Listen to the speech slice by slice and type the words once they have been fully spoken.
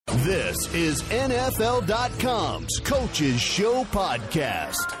This is NFL.com's Coaches Show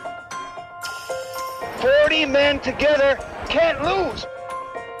podcast. 40 men together can't lose.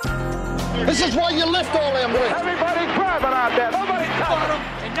 This is why you lift all them weights. Everybody grabbing out there. Nobody touching them.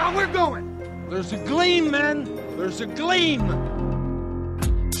 And now we're going. There's a gleam, man. There's a gleam.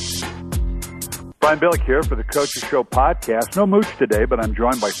 Brian Billick here for the Coaches Show podcast. No Mooch today, but I'm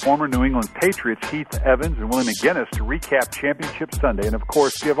joined by former New England Patriots Heath Evans and Willie McGinnis to recap Championship Sunday and, of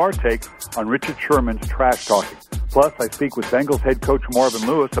course, give our take on Richard Sherman's trash talking. Plus, I speak with Bengals head coach Marvin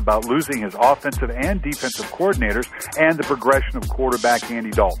Lewis about losing his offensive and defensive coordinators and the progression of quarterback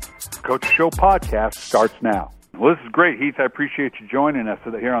Andy Dalton. The Coaches Show podcast starts now. Well, this is great, Heath. I appreciate you joining us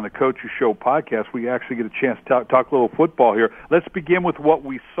here on the Coaches Show podcast. We actually get a chance to talk a little football here. Let's begin with what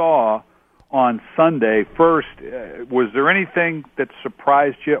we saw on Sunday. First, was there anything that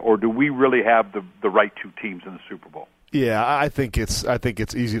surprised you, or do we really have the right two teams in the Super Bowl? Yeah, I think it's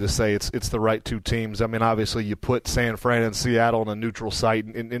easy to say it's the right two teams. I mean, obviously you put San Fran and Seattle on a neutral site,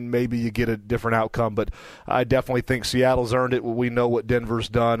 and maybe you get a different outcome. But I definitely think Seattle's earned it. We know what Denver's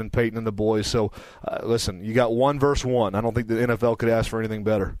done, and Peyton and the boys. So, listen, you got 1 versus 1. I don't think the NFL could ask for anything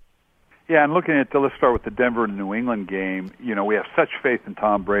better. Yeah, and looking at let's start with the Denver and New England game. You know, we have such faith in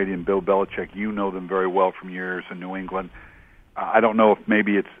Tom Brady and Bill Belichick. You know them very well from years in New England. I don't know if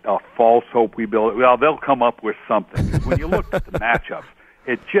maybe it's a false hope we build. Well, they'll come up with something. When you looked at the matchups,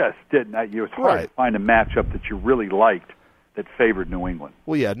 it just didn't. It was hard to find a matchup that you really liked that favored New England.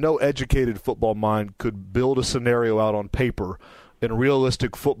 Well, yeah, no educated football mind could build a scenario out on paper in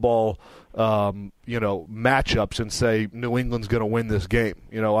realistic football, matchups and say New England's going to win this game.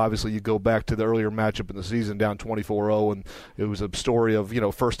 You know, obviously you go back to the earlier matchup in the season down 24-0, and it was a story of,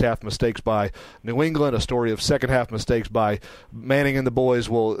 first half mistakes by New England, a story of second half mistakes by Manning and the boys.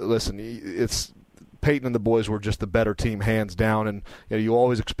 Well, listen, it's Peyton and the boys were just the better team, hands down, and you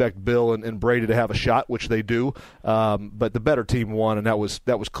always expect Bill and Brady to have a shot, which they do, but the better team won, and that was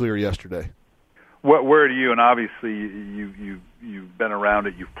clear yesterday. Where do you, and obviously you've been around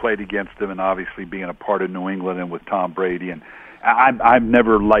it, you've played against them, and obviously being a part of New England and with Tom Brady, and I've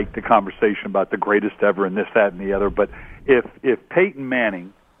never liked the conversation about the greatest ever and this, that, and the other, but if Peyton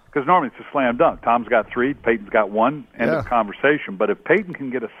Manning, because normally it's a slam dunk, Tom's got 3, Peyton's got 1, end of conversation, but if Peyton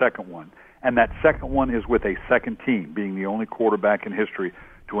can get a second one, and that second one is with a second team, being the only quarterback in history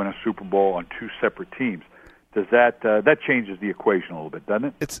to win a Super Bowl on 2 separate teams, does that changes the equation a little bit,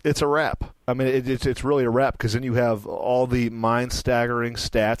 doesn't it? It's a wrap. I mean, it's really a wrap, because then you have all the mind-staggering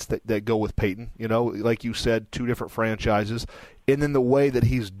stats that go with Peyton. Like you said, 2 different franchises. And then the way that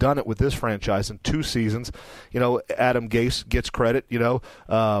he's done it with this franchise in 2 seasons, Adam Gase gets credit.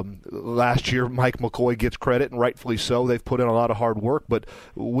 Last year Mike McCoy gets credit, and rightfully so. They've put in a lot of hard work, but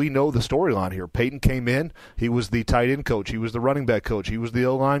we know the storyline here. Peyton came in. He was the tight end coach. He was the running back coach. He was the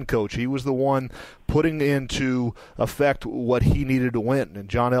O-line coach. He was the one putting into effect what he needed to win. And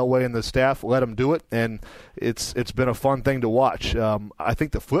John Elway and the staff let him do it, and it's been a fun thing to watch. I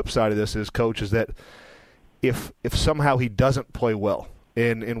think the flip side of this is, Coach, is that if somehow he doesn't play well,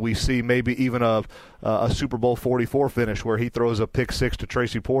 and we see maybe even a Super Bowl 44 finish where he throws a pick 6 to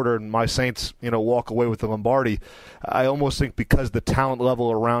Tracy Porter and my Saints, walk away with the Lombardi, I almost think because the talent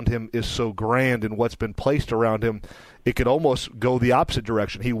level around him is so grand and what's been placed around him, it could almost go the opposite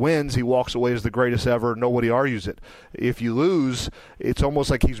direction. He wins, he walks away as the greatest ever, nobody argues it. If you lose, it's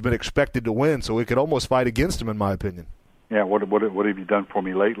almost like he's been expected to win, so it could almost fight against him, in my opinion. Yeah, what have you done for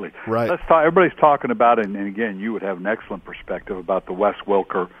me lately? Right. Let's talk. Everybody's talking about it, and again, you would have an excellent perspective about the Wes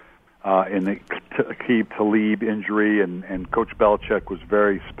Welker and the Aqib Talib injury, and Coach Belichick was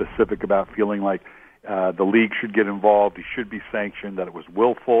very specific about feeling like the league should get involved, he should be sanctioned, that it was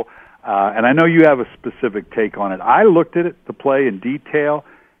willful. And I know you have a specific take on it. I looked at it, the play in detail,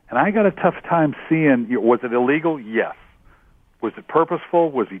 and I got a tough time seeing, was it illegal? Yes. Was it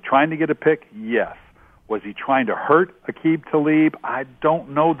purposeful? Was he trying to get a pick? Yes. Was he trying to hurt Aqib Talib? I don't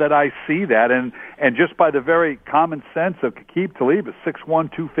know that I see that. And just by the very common sense of Aqib Talib is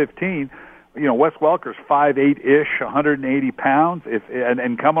 6'1", 215. Wes Welker's 5'8"-ish, 180 pounds.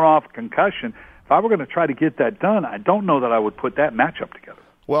 And coming off concussion, if I were going to try to get that done, I don't know that I would put that matchup together.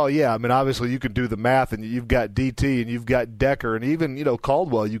 Well, yeah, I mean, obviously you can do the math, and you've got DT and you've got Decker, and even,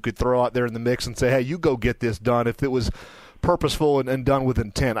 Caldwell you could throw out there in the mix and say, hey, you go get this done. If it was purposeful and done with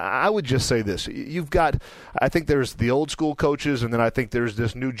intent. I would just say this. I think there's the old school coaches, and then I think there's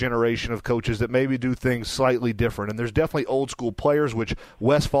this new generation of coaches that maybe do things slightly different. And there's definitely old school players, which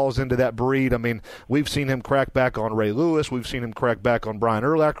Wes falls into that breed. I mean, we've seen him crack back on Ray Lewis. We've seen him crack back on Brian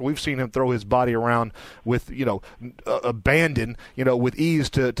Urlacher. We've seen him throw his body around with, abandon, with ease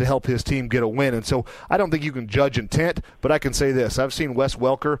to help his team get a win. And so I don't think you can judge intent, but I can say this. I've seen Wes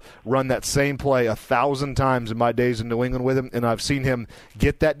Welker run that same play 1,000 times in my days in New England with him, and I've seen him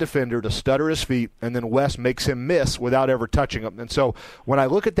get that defender to stutter his feet, and then Wes makes him miss without ever touching him. And so when I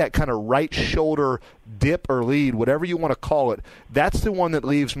look at that kind of right shoulder dip or lead, whatever you want to call it, that's the one that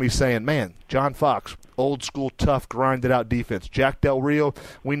leaves me saying, man, John Fox, old school, tough, grinded out defense. Jack Del Rio,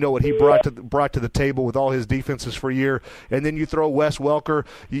 we know what he brought to the table with all his defenses for a year. And then you throw Wes Welker,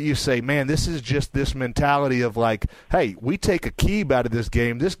 you say, man, this is just this mentality of like, hey, we take a Keeb out of this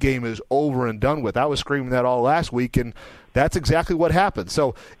game. This game is over and done with. I was screaming that all last week, and that's exactly what happened.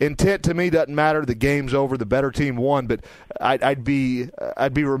 So intent to me doesn't matter. The game's over. The better team won. But I'd be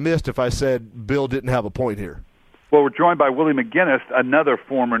remiss if I said Bill didn't have a point here. Well, we're joined by Willie McGinnis, another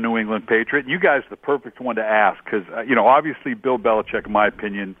former New England Patriot. You guys are the perfect one to ask because, obviously Bill Belichick, in my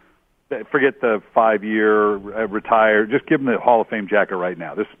opinion, forget the 5-year retired. Just give him the Hall of Fame jacket right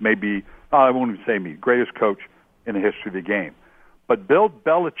now. This may be, I won't even say greatest coach in the history of the game. But Bill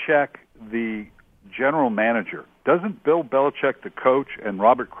Belichick, the general manager, doesn't Bill Belichick, the coach, and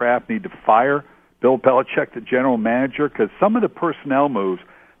Robert Kraft need to fire Bill Belichick, the general manager? Because some of the personnel moves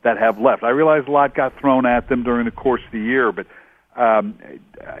that have left. I realize a lot got thrown at them during the course of the year, but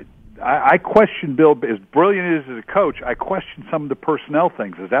I question Bill. As brilliant as a coach, I question some of the personnel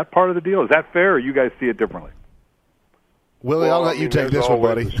things. Is that part of the deal? Is that fair, or you guys see it differently? Willie, I'll let you take this one,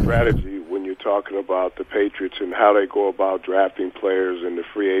 buddy. There's strategy when you're talking about the Patriots and how they go about drafting players in the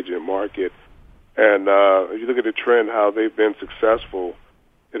free agent market. And if you look at the trend, how they've been successful,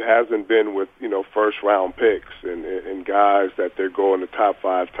 it hasn't been with, first-round picks and guys that they're going the top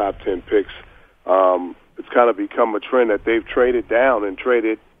 5, top 10 picks. It's kind of become a trend that they've traded down and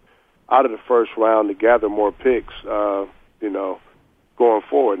traded out of the first round to gather more picks, going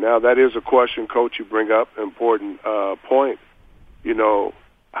forward. Now, that is a question, Coach, you bring up, important point.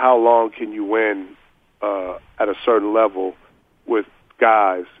 How long can you win at a certain level with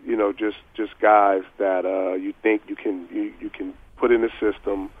guys, just guys that you think you can put in the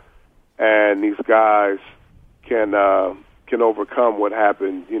system, and these guys can overcome what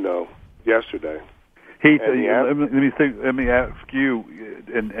happened, yesterday. Heath, let me ask you,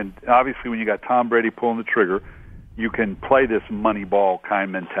 and obviously when you got Tom Brady pulling the trigger, you can play this money ball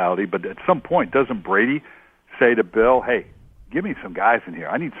kind mentality, but at some point, doesn't Brady say to Bill, hey, give me some guys in here.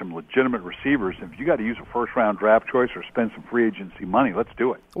 I need some legitimate receivers. If you got to use a first-round draft choice or spend some free agency money, let's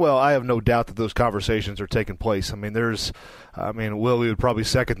do it. Well, I have no doubt that those conversations are taking place. Willie would probably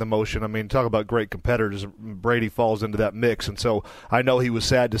second the motion. Talk about great competitors. Brady falls into that mix. And so I know he was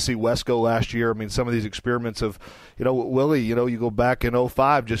sad to see Wes go last year. Some of these experiments of, Willie, you go back in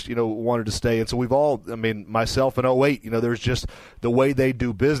 2005, just, wanted to stay. And so we've all, myself in 2008, there's just the way they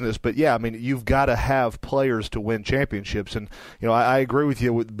do business. But, yeah, you've got to have players to win championships. And, I agree with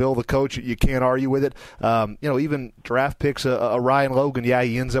you with Bill, the coach. You can't argue with it. Even draft picks, a Ryan Logan, yeah,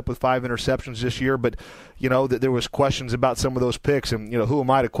 he ends up with 5 interceptions this year. But, that there was questions about some of those picks. And, who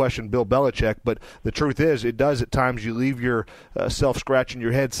am I to question Bill Belichick? But the truth is, it does at times you leave yourself scratching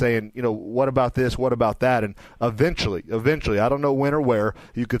your head saying, what about this, what about that? And eventually, I don't know when or where,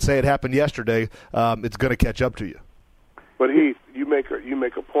 you could say it happened yesterday, it's going to catch up to you. But Heath, you make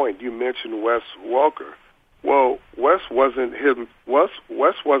a point. You mentioned Wes Welker. Well, Wes wasn't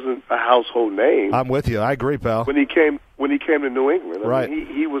a household name. I'm with you. I agree, pal. When he came to New England, right.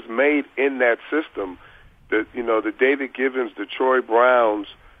 He was made in that system. The David Givens, the Troy Browns,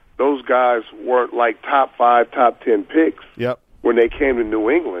 those guys weren't like top 5, top 10 picks. Yep. When they came to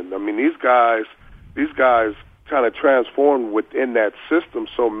New England, these guys kind of transformed within that system.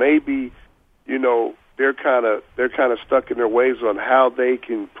 So maybe, they're kind of stuck in their ways on how they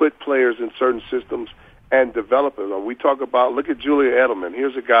can put players in certain systems and develop them. We talk about, look at Julian Edelman.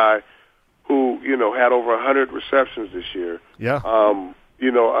 Here's a guy who, had over 100 receptions this year. Yeah.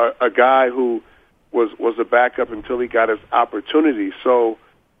 A guy who was a backup until he got his opportunity. So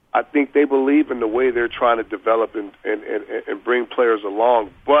I think they believe in the way they're trying to develop and bring players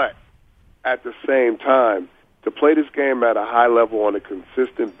along. But at the same time, to play this game at a high level on a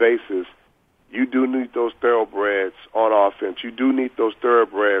consistent basis, you do need those thoroughbreds on offense. You do need those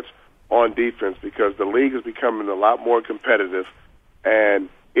thoroughbreds on defense because the league is becoming a lot more competitive, and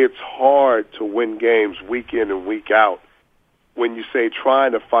it's hard to win games week in and week out when you say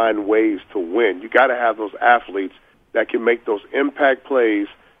trying to find ways to win. You got to have those athletes that can make those impact plays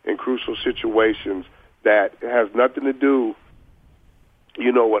in crucial situations that has nothing to do,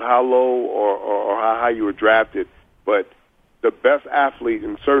 with how low or how high you were drafted, but the best athlete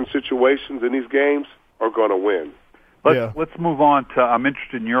in certain situations in these games are going to win. Let's move on to, I'm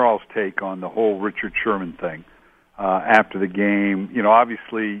interested in your all's take on the whole Richard Sherman thing after the game.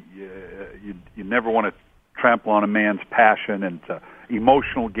 Obviously you never want to trample on a man's passion, and it's an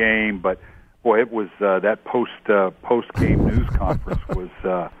emotional game, but boy, it was that post-game news conference was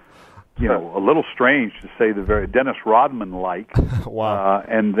a little strange, to say the very Dennis Rodman-like. Wow.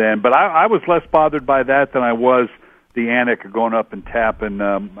 But I was less bothered by that than I was the Anik going up and tapping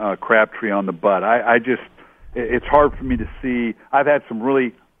Crabtree on the butt. It's hard for me to see. I've had some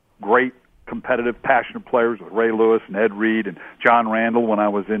really great, competitive, passionate players with Ray Lewis and Ed Reed and John Randall when I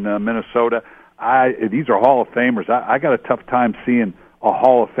was in Minnesota. These are Hall of Famers. I got a tough time seeing a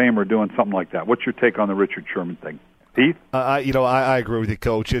Hall of Famer doing something like that. What's your take on the Richard Sherman thing? Heath? I agree with you,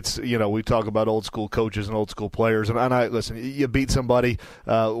 Coach. It's we talk about old school coaches and old school players, and I listen. You beat somebody,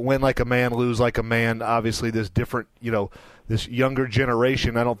 win like a man, lose like a man. Obviously, this different, this younger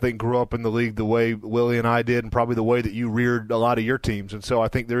generation, I don't think grew up in the league the way Willie and I did, and probably the way that you reared a lot of your teams. And so I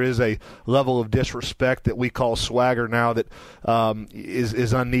think there is a level of disrespect that we call swagger now that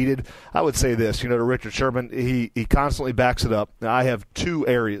is unneeded. I would say this, to Richard Sherman, he constantly backs it up. Now, I have two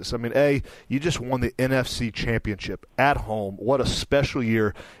areas. I mean, you just won the NFC Championship at home. What a special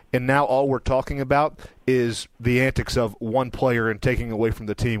year. And now all we're talking about is the antics of one player and taking away from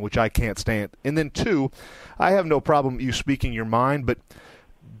the team, which I can't stand. And then two, I have no problem you speaking your mind, but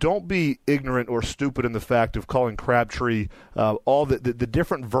don't be ignorant or stupid in the fact of calling Crabtree all the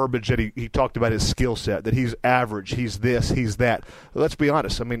different verbiage that he talked about his skill set, that he's average, he's this, he's that. Let's be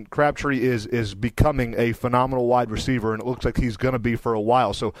honest. I mean, Crabtree is becoming a phenomenal wide receiver, and it looks like he's going to be for a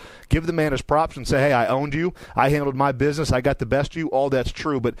while. So give the man his props and say, hey, I owned you. I handled my business. I got the best of you. All that's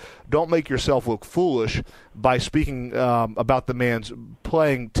true, but don't make yourself look foolish by speaking about the man's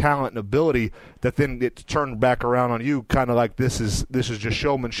playing talent and ability that then it turned back around on you, kind of like this is just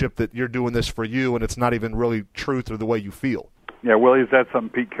showmanship, that you're doing this for you and it's not even really truth or the way you feel. Yeah, Willie, is that something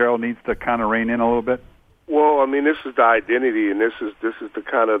Pete Carroll needs to kind of rein in a little bit? Well, I mean, this is the identity, and this is the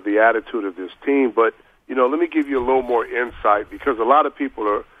kind of the attitude of this team. But let me give you a little more insight, because a lot of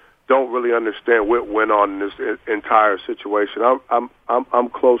people don't really understand what went on in this entire situation. I'm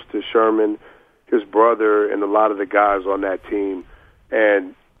close to Sherman, his brother, and a lot of the guys on that team,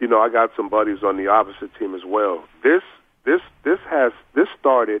 and I got some buddies on the opposite team as well. This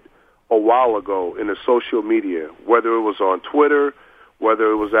started a while ago in the social media, whether it was on Twitter, whether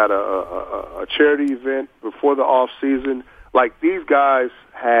it was at a charity event before the off season. Like, these guys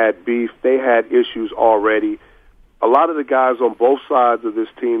had beef, they had issues already. A lot of the guys on both sides of this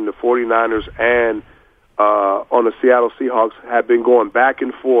team, the 49ers and on the Seattle Seahawks, have been going back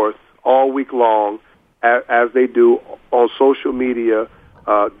and forth all week long, as they do on social media,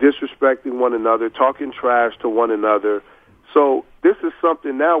 disrespecting one another, talking trash to one another. So this is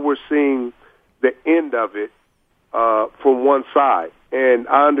something now we're seeing the end of it from one side. And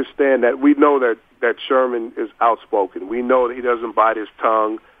I understand that. We know that Sherman is outspoken. We know that he doesn't bite his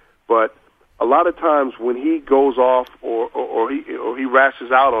tongue. But a lot of times when he goes off or he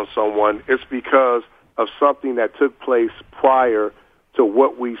rashes out on someone, it's because of something that took place prior to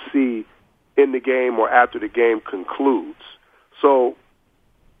what we see in the game or after the game concludes. So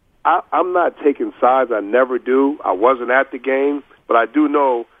I'm not taking sides. I never do. I wasn't at the game, but I do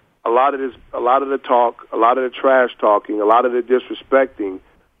know a lot of the talk, a lot of the trash talking, a lot of the disrespecting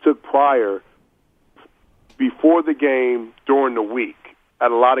took prior, before the game, during the week,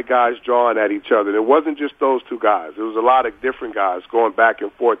 and a lot of guys drawing at each other. And it wasn't just those two guys. It was a lot of different guys going back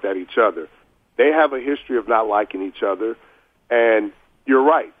and forth at each other. They have a history of not liking each other, and you're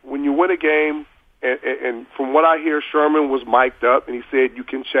right. When you win a game, and from what I hear, Sherman was mic'd up, and he said, you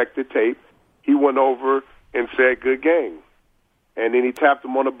can check the tape. He went over and said, good game. And then he tapped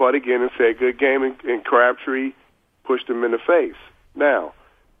him on the butt again and said, good game, and Crabtree pushed him in the face. Now,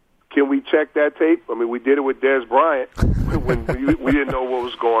 can we check that tape? I mean, we did it with Dez Bryant when we didn't know what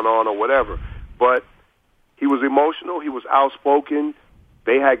was going on or whatever. But he was emotional. He was outspoken.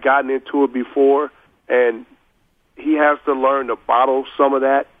 They had gotten into it before, and he has to learn to bottle some of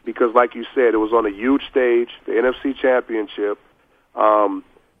that, because, like you said, it was on a huge stage, the NFC Championship.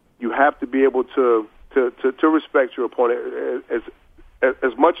 You have to be able to respect your opponent.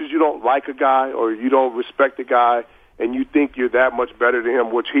 As much as you don't like a guy or you don't respect a guy and you think you're that much better than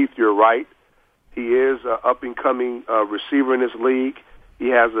him, which, Heath, you're right. He is an up-and-coming receiver in this league. He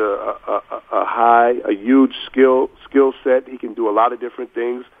has a huge skill set. He can do a lot of different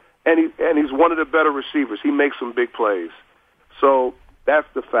things. and he's one of the better receivers. He makes some big plays. So that's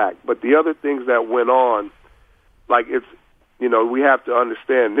the fact. But the other things that went on, like we have to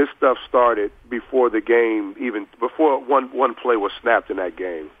understand this stuff started before the game, even before one play was snapped in that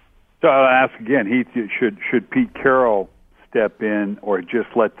game. So I'll ask again, Heath, should Pete Carroll step in or just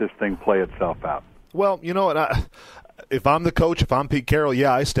let this thing play itself out? Well, you know what, if I'm the coach, if I'm Pete Carroll,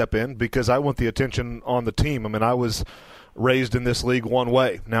 yeah, I step in because I want the attention on the team. I mean, I was raised in this league one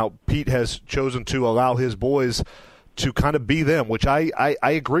way. Now, Pete has chosen to allow his boys to kind of be them, which I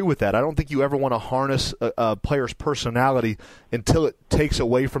agree with that. I don't think you ever want to harness a player's personality until it takes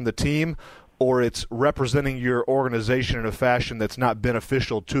away from the team or it's representing your organization in a fashion that's not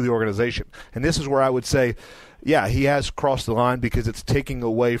beneficial to the organization. And this is where I would say, yeah, he has crossed the line because it's taking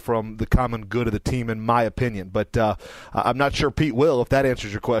away from the common good of the team, in my opinion. But I'm not sure Pete will, if that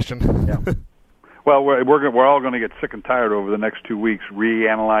answers your question. Yeah. Well, we're all going to get sick and tired over the next 2 weeks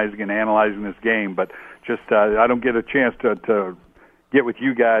reanalyzing and analyzing this game. But just I don't get a chance to get with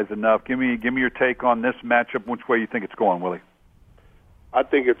you guys enough. Give me your take on this matchup. Which way you think it's going, Willie? I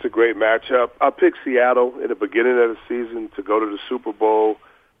think it's a great matchup. I picked Seattle in the beginning of the season to go to the Super Bowl.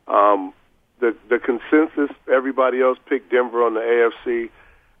 The consensus, everybody else picked Denver on the AFC.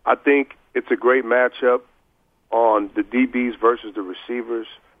 I think it's a great matchup on the DBs versus the receivers.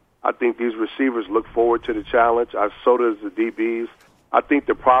 I think these receivers look forward to the challenge. So does the DBs. I think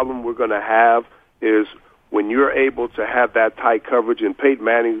the problem we're going to have is when you're able to have that tight coverage, and Peyton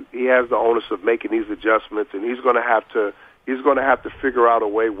Manning, he has the onus of making these adjustments, and he's going to have to figure out a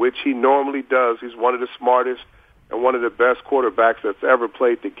way, which he normally does. He's one of the smartest and one of the best quarterbacks that's ever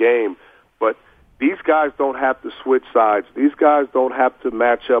played the game. But these guys don't have to switch sides. These guys don't have to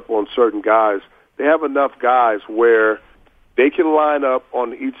match up on certain guys. They have enough guys where they can line up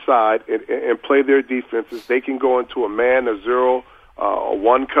on each side and play their defenses. They can go into a man, a zero, a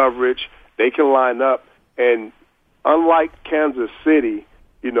one coverage. They can line up. And unlike Kansas City,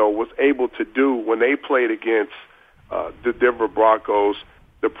 was able to do when they played against the Denver Broncos,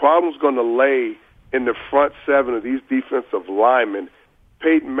 the problem's going to lay in the front seven of these defensive linemen.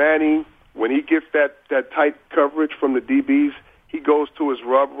 Peyton Manning, when he gets that tight coverage from the DBs, he goes to his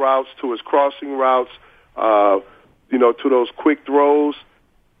rub routes, to his crossing routes, to those quick throws.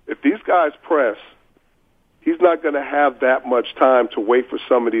 If these guys press, he's not going to have that much time to wait for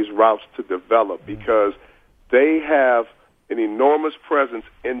some of these routes to develop because they have an enormous presence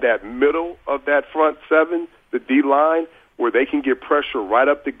in that middle of that front seven, the D-line, where they can get pressure right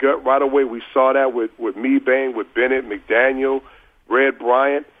up the gut right away. We saw that with Mebane, with Bennett, McDaniel, Red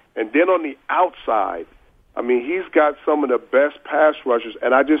Bryant. And then on the outside, I mean, he's got some of the best pass rushers,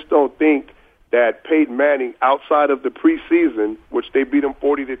 and I just don't think that Peyton Manning, outside of the preseason, which they beat him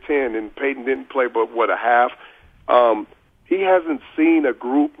 40-10, and Peyton didn't play but, a half, he hasn't seen a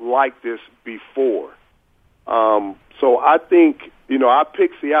group like this before. So I think, I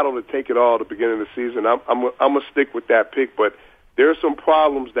picked Seattle to take it all at the beginning of the season. I'm going to stick with that pick, but there's some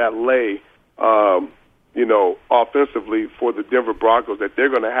problems that lay, offensively for the Denver Broncos that they're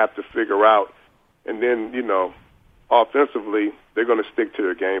going to have to figure out. And then, offensively, they're going to stick to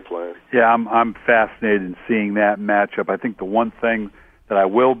their game plan. Yeah, I'm fascinated in seeing that matchup. I think the one thing that I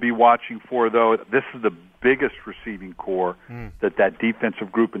will be watching for, though, this is the biggest receiving core that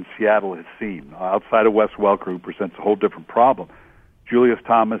defensive group in Seattle has seen. Outside of Wes Welker, who presents a whole different problem. Julius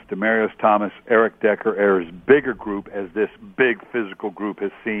Thomas, Demaryius Thomas, Eric Decker are as big a group as this big physical group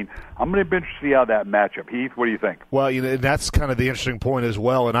has seen. I'm going to be interested to see how that matchup. Heath, what do you think? Well, that's kind of the interesting point as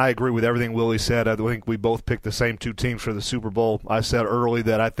well, and I agree with everything Willie said. I think we both picked the same two teams for the Super Bowl. I said early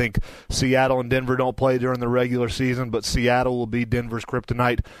that I think Seattle and Denver don't play during the regular season, but Seattle will be Denver's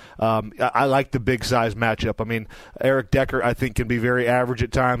kryptonite. I like the big-size matchup. I mean, Eric Decker, I think, can be very average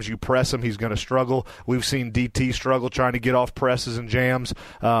at times. You press him, he's going to struggle. We've seen DT struggle trying to get off presses and jams.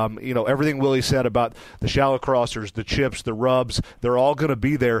 Everything Willie said about the shallow crossers, the chips, the rubs, they're all going to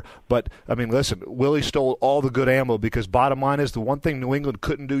be there. But, I mean, listen, Willie stole all the good ammo because bottom line is the one thing New England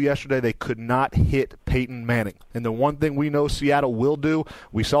couldn't do yesterday, they could not hit Peyton Manning. And the one thing we know Seattle will do,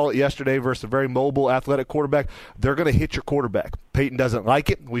 we saw it yesterday versus a very mobile, athletic quarterback, they're going to hit your quarterback. Peyton doesn't like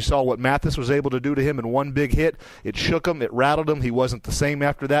it. We saw what Mathis was able to do to him in one big hit. It shook him. It rattled him. He wasn't the same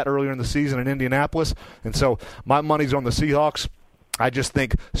after that earlier in the season in Indianapolis. And so my money's on the Seahawks. I just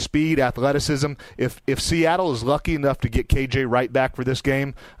think speed, athleticism. If Seattle is lucky enough to get KJ Wright back for this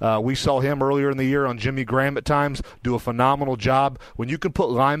game, we saw him earlier in the year on Jimmy Graham at times do a phenomenal job. When you can put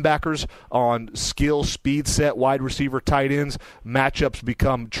linebackers on skill, speed set, wide receiver, tight ends, matchups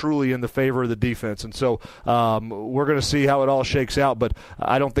become truly in the favor of the defense. And so we're going to see how it all shakes out, but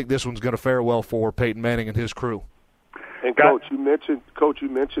I don't think this one's going to fare well for Peyton Manning and his crew. And Coach, you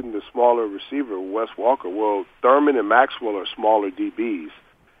mentioned the smaller receiver, Wes Walker. Well, Thurman and Maxwell are smaller DBs,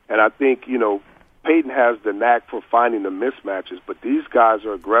 and I think Peyton has the knack for finding the mismatches. But these guys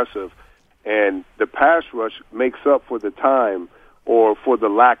are aggressive, and the pass rush makes up for the time or for the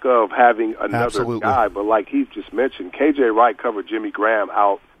lack of having another guy. But like Heath just mentioned, KJ Wright covered Jimmy Graham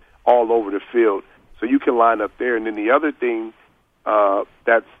out all over the field, so you can line up there. And then the other thing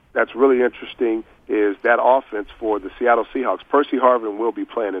that's really interesting is that offense for the Seattle Seahawks. Percy Harvin will be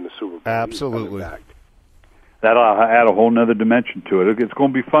playing in the Super Bowl. Absolutely. That'll add a whole nother dimension to it. It's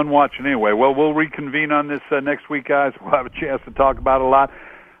going to be fun watching anyway. Well, we'll reconvene on this next week, guys. We'll have a chance to talk about it a lot.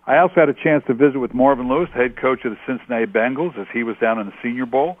 I also had a chance to visit with Marvin Lewis, head coach of the Cincinnati Bengals, as he was down in the Senior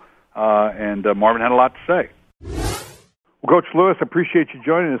Bowl, and Marvin had a lot to say. Well, Coach Lewis, I appreciate you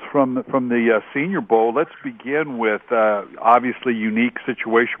joining us from the Senior Bowl. Let's begin with obviously unique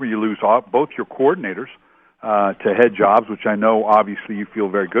situation where you lose both your coordinators to head jobs, which I know obviously you feel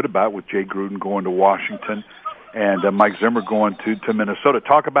very good about, with Jay Gruden going to Washington and Mike Zimmer going to Minnesota.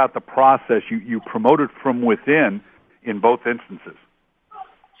 Talk about the process. You promoted from within in both instances.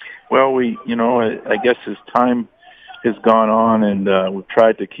 Well, I guess as time has gone on, and we've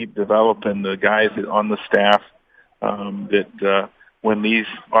tried to keep developing the guys on the staff, that when these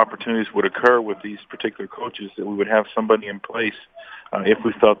opportunities would occur with these particular coaches, that we would have somebody in place if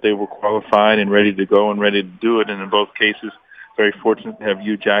we felt they were qualified and ready to go and ready to do it. And in both cases, very fortunate to have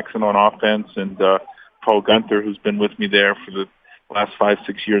Hugh Jackson on offense and Paul Gunther, who's been with me there for the last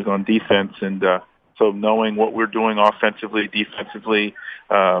 5-6 years on defense. And so knowing what we're doing offensively, defensively,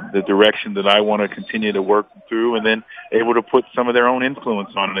 the direction that I want to continue to work through, and then able to put some of their own influence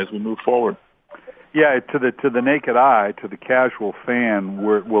on it as we move forward. Yeah, to the naked eye, to the casual fan,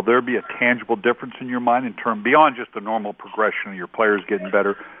 will there be a tangible difference in your mind in terms beyond just the normal progression of your players getting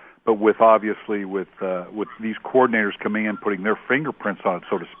better, but with these coordinators coming in, putting their fingerprints on it,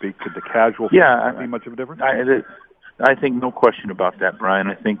 so to speak? Could the casual fan see much of a difference? I think no question about that, Brian.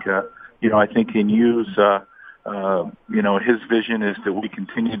 I think I think in Hughes, his vision is that we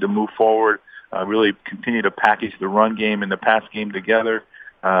continue to move forward, really continue to package the run game and the pass game together,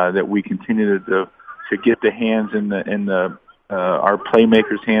 that we continue to get the hands in our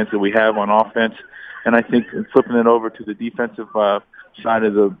playmakers' hands that we have on offense. And I think flipping it over to the defensive side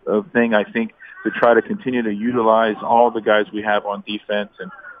of the thing, I think to try to continue to utilize all the guys we have on defense and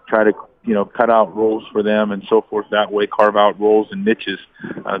try to cut out roles for them and so forth that way, carve out roles and niches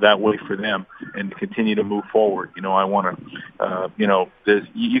that way for them, and to continue to move forward. I want to,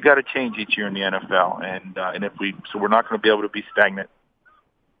 you got to change each year in the NFL, and so we're not going to be able to be stagnant.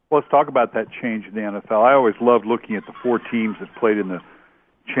 Well, let's talk about that change in the NFL. I always loved looking at the 4 teams that played in the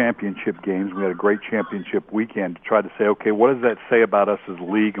championship games. We had a great championship weekend to try to say, okay, what does that say about us as a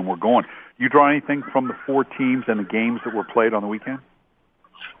league, and we're going. You draw anything from the 4 teams and the games that were played on the weekend?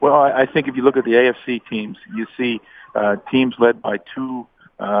 Well, I think if you look at the AFC teams, you see teams led by 2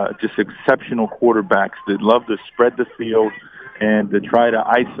 just exceptional quarterbacks that love to spread the field and to try to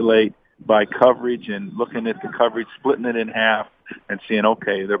isolate by coverage and looking at the coverage, splitting it in half and seeing,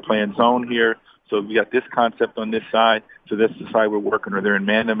 okay, they're playing zone here, so we got this concept on this side, so that's the side we're working, or they're in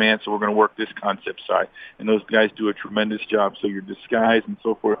man-to-man, so we're going to work this concept side. And those guys do a tremendous job. So your disguise and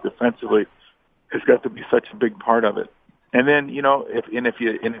so forth defensively has got to be such a big part of it. And then,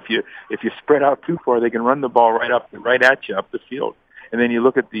 if you spread out too far, they can run the ball right at you up the field. And then you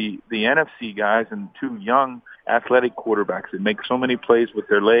look at the NFC guys and 2 young athletic quarterbacks that make so many plays with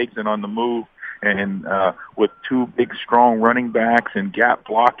their legs and on the move, and with 2 big strong running backs and gap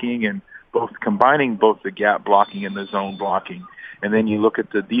blocking, and combining both the gap blocking and the zone blocking. And then you look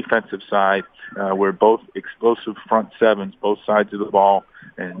at the defensive side, where both explosive front sevens, both sides of the ball,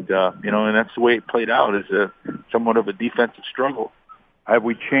 and and that's the way it played out, as somewhat of a defensive struggle. Have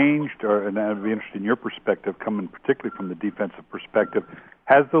we changed, and I'd be interested in your perspective, coming particularly from the defensive perspective,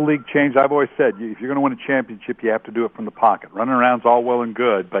 has the league changed? I've always said, if you're going to win a championship, you have to do it from the pocket. Running around's all well and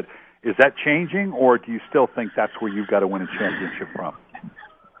good, but is that changing, or do you still think that's where you've got to win a championship from?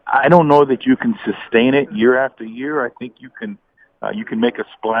 I don't know that you can sustain it year after year. I think you can make a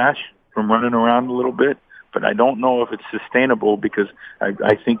splash from running around a little bit, but I don't know if it's sustainable, because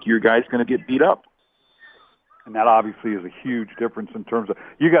I think your guy's going to get beat up. And that obviously is a huge difference in terms of,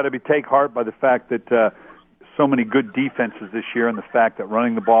 you got to take heart by the fact that so many good defenses this year, and the fact that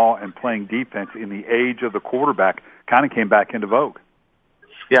running the ball and playing defense in the age of the quarterback kind of came back into vogue.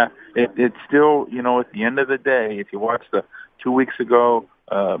 Yeah, it's still, at the end of the day, if you watch the 2 weeks ago,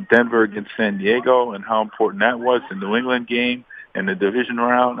 Denver against San Diego, and how important that was, the New England game and the division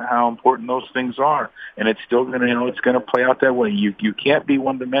round, how important those things are. And it's still going to, it's going to play out that way. You can't be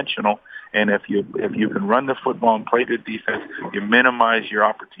one-dimensional. And if you can run the football and play good defense, you minimize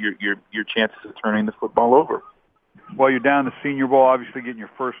your chances of turning the football over. Well, you're down the Senior Bowl, obviously getting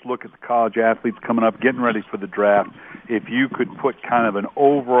your first look at the college athletes coming up, getting ready for the draft. If you could put kind of an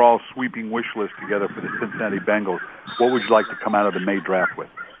overall sweeping wish list together for the Cincinnati Bengals, what would you like to come out of the May draft with?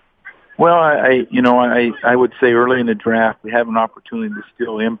 Well, I would say early in the draft we have an opportunity to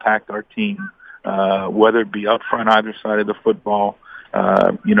still impact our team, whether it be up front either side of the football.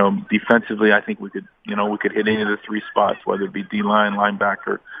 Defensively, I think we could hit any of the three spots, whether it be D-line,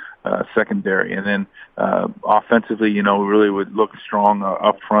 linebacker, secondary, and then offensively, we really would look strong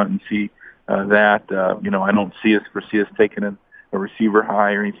up front and see that. I don't foresee us taking a receiver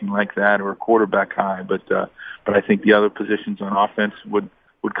high or anything like that, or a quarterback high, but I think the other positions on offense would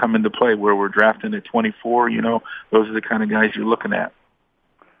come into play where we're drafting at 24. Those are the kind of guys you're looking at.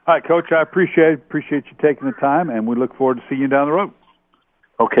 All right, Coach, I appreciate you taking the time, and we look forward to seeing you down the road.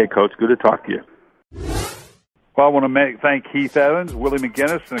 Okay, Coach, good to talk to you. Well, I want to thank Heath Evans, Willie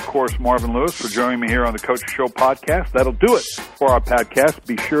McGinnis, and, of course, Marvin Lewis for joining me here on the Coach Show podcast. That'll do it for our podcast.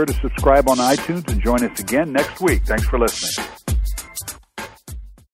 Be sure to subscribe on iTunes and join us again next week. Thanks for listening.